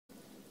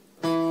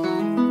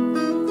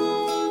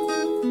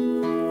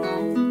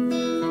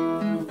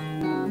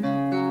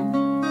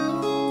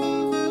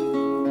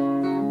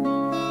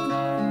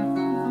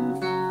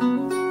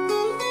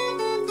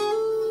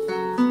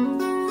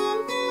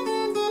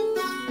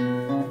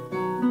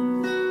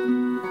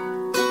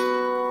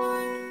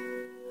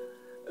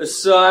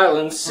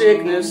silent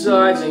sickness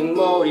hides in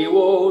mouldy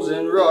walls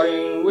and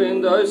rotting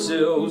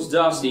windowsills,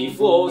 dusty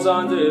floors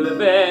under the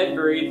bed,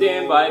 breathed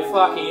in by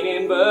fucking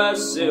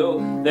imbecile.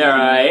 There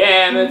I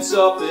am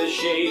atop the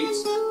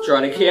sheets,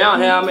 trying to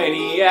count how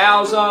many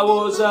hours I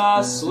was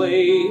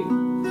asleep.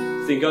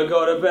 Think I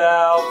got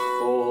about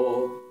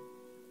 4.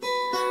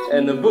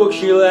 And the book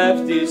she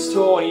left is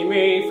taunting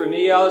me from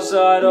the other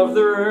side of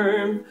the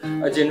room.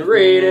 I didn't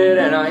read it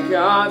and I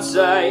can't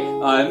say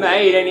I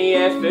made any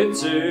effort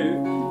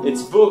to.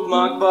 It's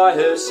bookmarked by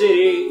her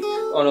city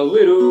on a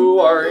little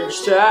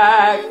orange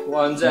tag.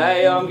 One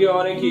day I'm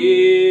gonna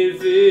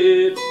give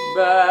it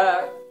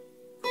back.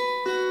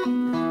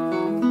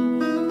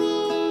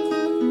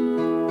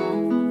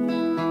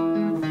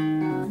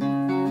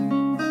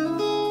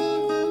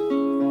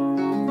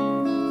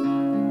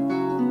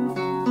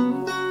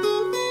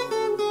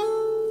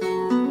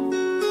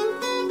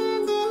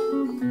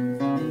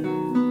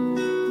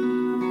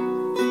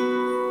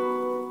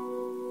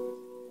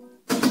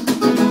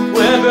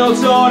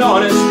 Built on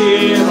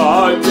honesty,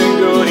 hope and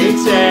good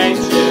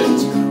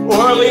intentions,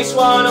 or at least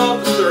one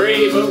of the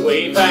 3, but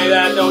we pay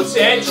that no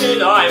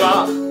attention. I'm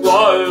a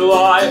low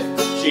life,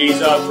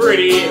 she's a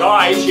pretty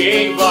high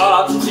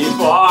achiever.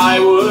 If I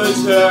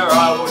was her,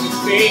 I wouldn't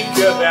think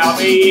about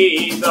me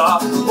either.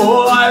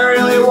 All I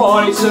really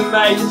want is to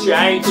make a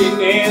change in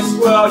this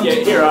world,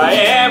 yet here I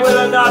am with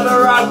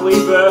another ugly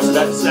verse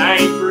about the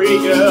same pretty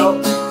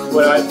girl.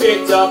 When I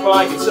picked up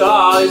my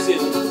guitar, this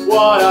isn't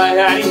what I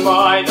had in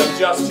mind. I'm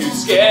just too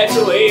scared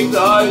to leave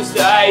those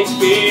days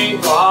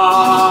behind.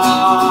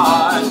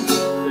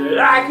 But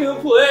I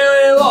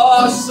completely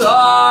lost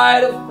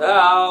sight of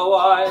how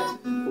I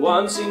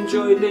once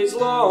enjoyed these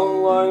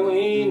long,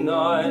 lonely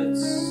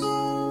nights.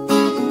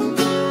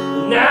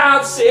 Now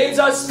it seems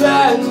I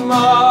spend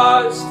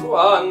most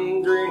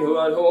wondering who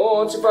I'd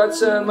haunt if I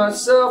turned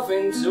myself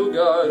into a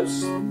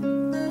ghost.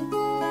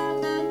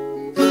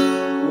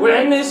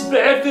 When this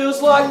bed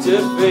feels like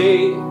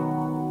defeat,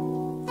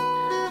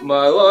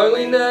 my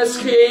loneliness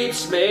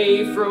keeps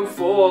me from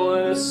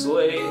falling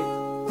asleep.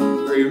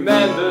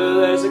 Remember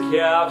there's a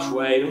couch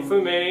waiting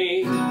for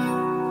me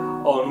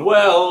on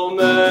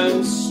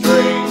Welman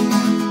Street.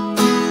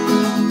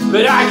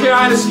 But I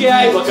can't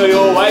escape like I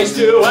always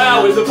do,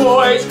 out with the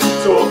boys,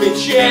 talking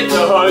shit in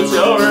the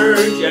hotel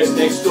room just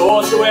next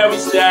door to where we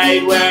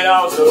stayed when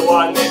I was the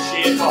one that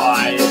she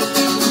admired.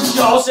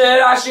 Joel said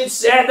I should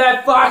set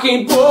that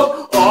fucking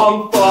book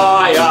on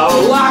fire.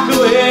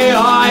 Luckily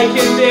I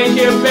can think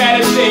of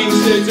better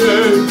things to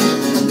do,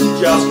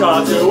 just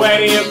can't do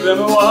any of them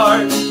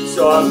alone.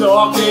 So I'm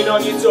knocking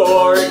on your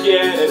door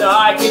again, and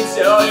I can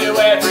tell you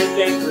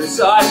everything through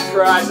sight and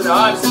surprise. And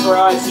I'm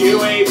surprised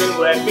you even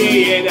let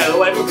me in at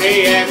 11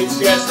 PM. It's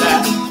just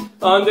that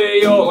under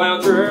your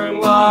lounge room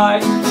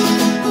light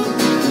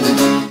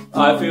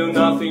I feel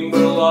nothing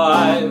but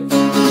alive.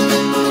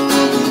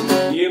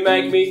 You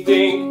make me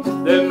think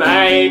that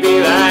maybe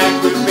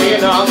that could be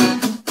enough.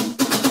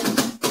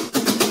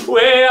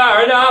 We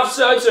are enough,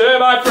 so to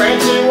my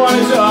friends who want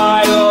to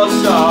die or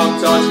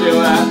sometimes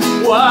feel that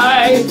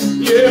way,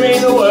 you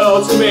mean the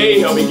world to me.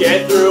 Help me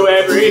get through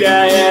every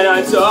day, and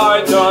I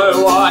don't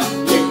know why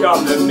you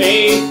come to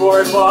me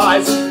for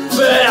advice,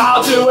 but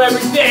I'll do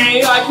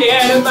everything I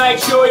can to make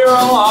sure you're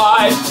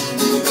alive.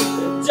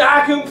 And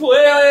I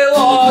completely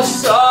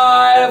lost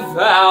sight of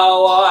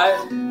how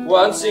I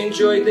once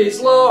enjoyed these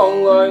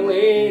long,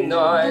 lonely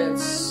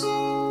nights.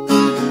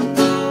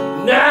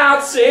 Now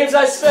it seems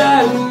I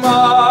spend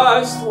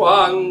most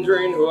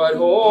wondering who I'd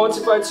haunt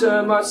if I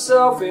turned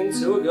myself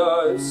into a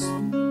ghost.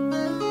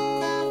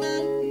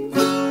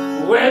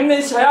 When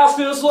this house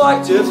feels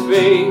like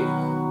defeat,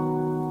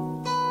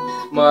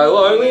 my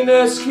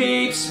loneliness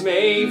keeps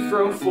me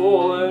from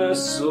falling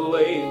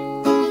asleep.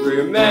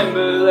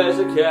 Remember there's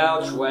a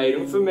couch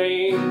waiting for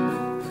me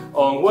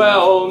on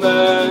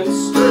Welman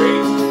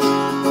Street.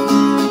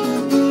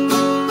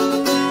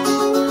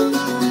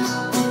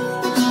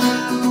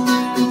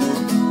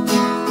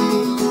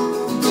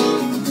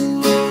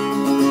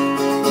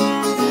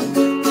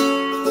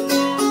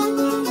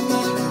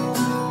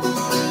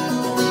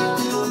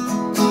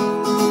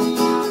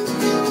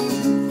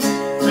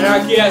 I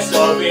guess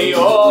I'll be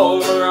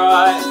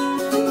alright.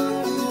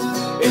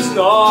 It's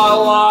not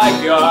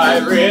like I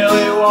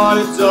really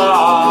want to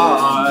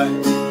die,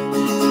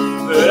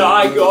 but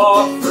I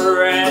got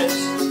friends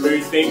who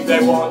think they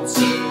want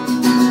to.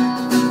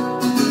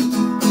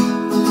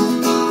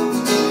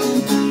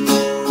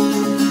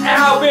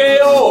 I'll be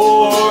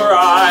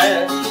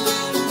alright.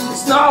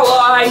 It's not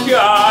like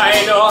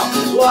I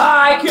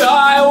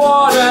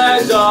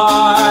wanna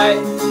die,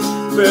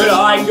 but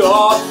I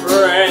got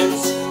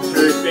friends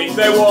who think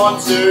they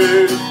want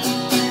to.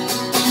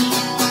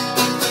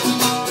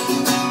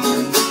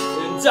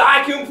 And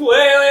I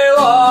completely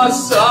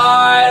lost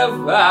sight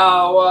of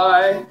how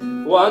I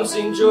once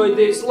enjoyed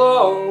these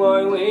long,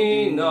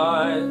 lonely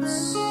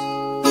nights.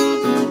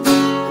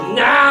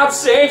 Now it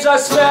seems I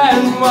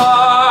spend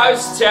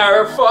most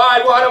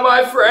terrified one of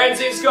my friends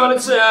is gonna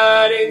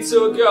turn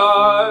into a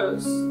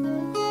ghost.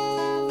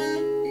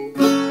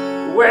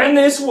 When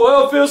this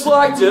world feels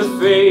like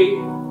defeat,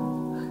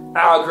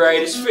 our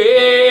greatest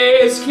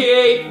fears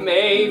keep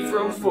me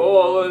from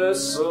falling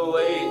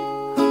asleep.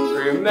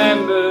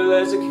 Remember,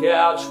 there's a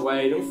couch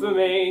waiting for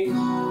me.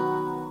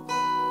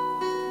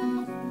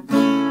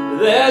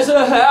 There's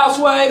a house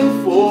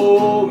waiting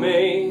for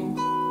me.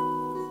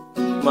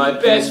 My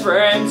best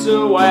friends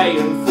are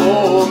waiting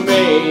for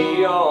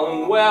me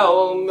on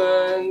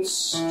Welman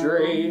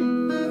Street.